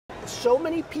So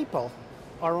many people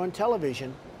are on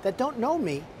television that don't know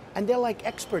me, and they're like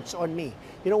experts on me.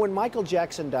 You know, when Michael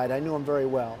Jackson died, I knew him very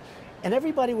well, and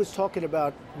everybody was talking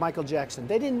about Michael Jackson.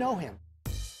 They didn't know him.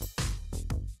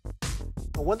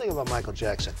 Well, one thing about Michael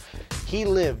Jackson, he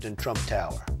lived in Trump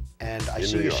Tower. And I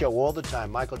see your show all the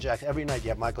time, Michael Jackson. Every night you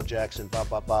have Michael Jackson, blah,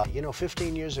 blah, blah. You know,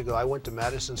 15 years ago, I went to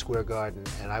Madison Square Garden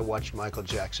and I watched Michael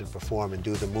Jackson perform and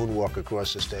do the moonwalk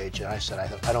across the stage. And I said,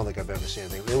 I don't think I've ever seen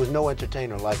anything. There was no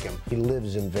entertainer like him. He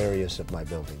lives in various of my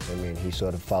buildings. I mean, he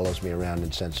sort of follows me around in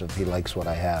the sense of he likes what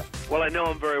I have. Well, I know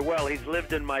him very well. He's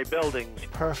lived in my buildings.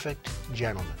 Perfect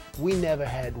gentleman. We never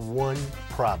had one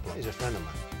problem. He's a friend of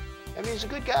mine. I mean, he's a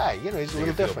good guy. You know, he's a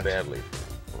little different. Badly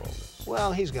for all this.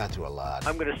 Well, he's gone through a lot.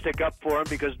 I'm going to stick up for him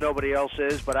because nobody else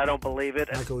is, but I don't believe it.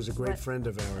 Michael was a great friend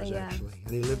of ours, actually.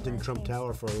 And he lived in Trump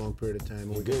Tower for a long period of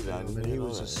time. He did, And he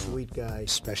was a sweet guy,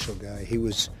 special guy. He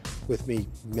was with me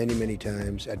many, many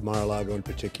times, at Mar-a-Lago in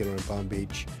particular, in Palm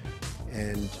Beach.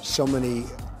 And so many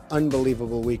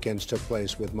unbelievable weekends took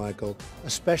place with Michael,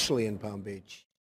 especially in Palm Beach.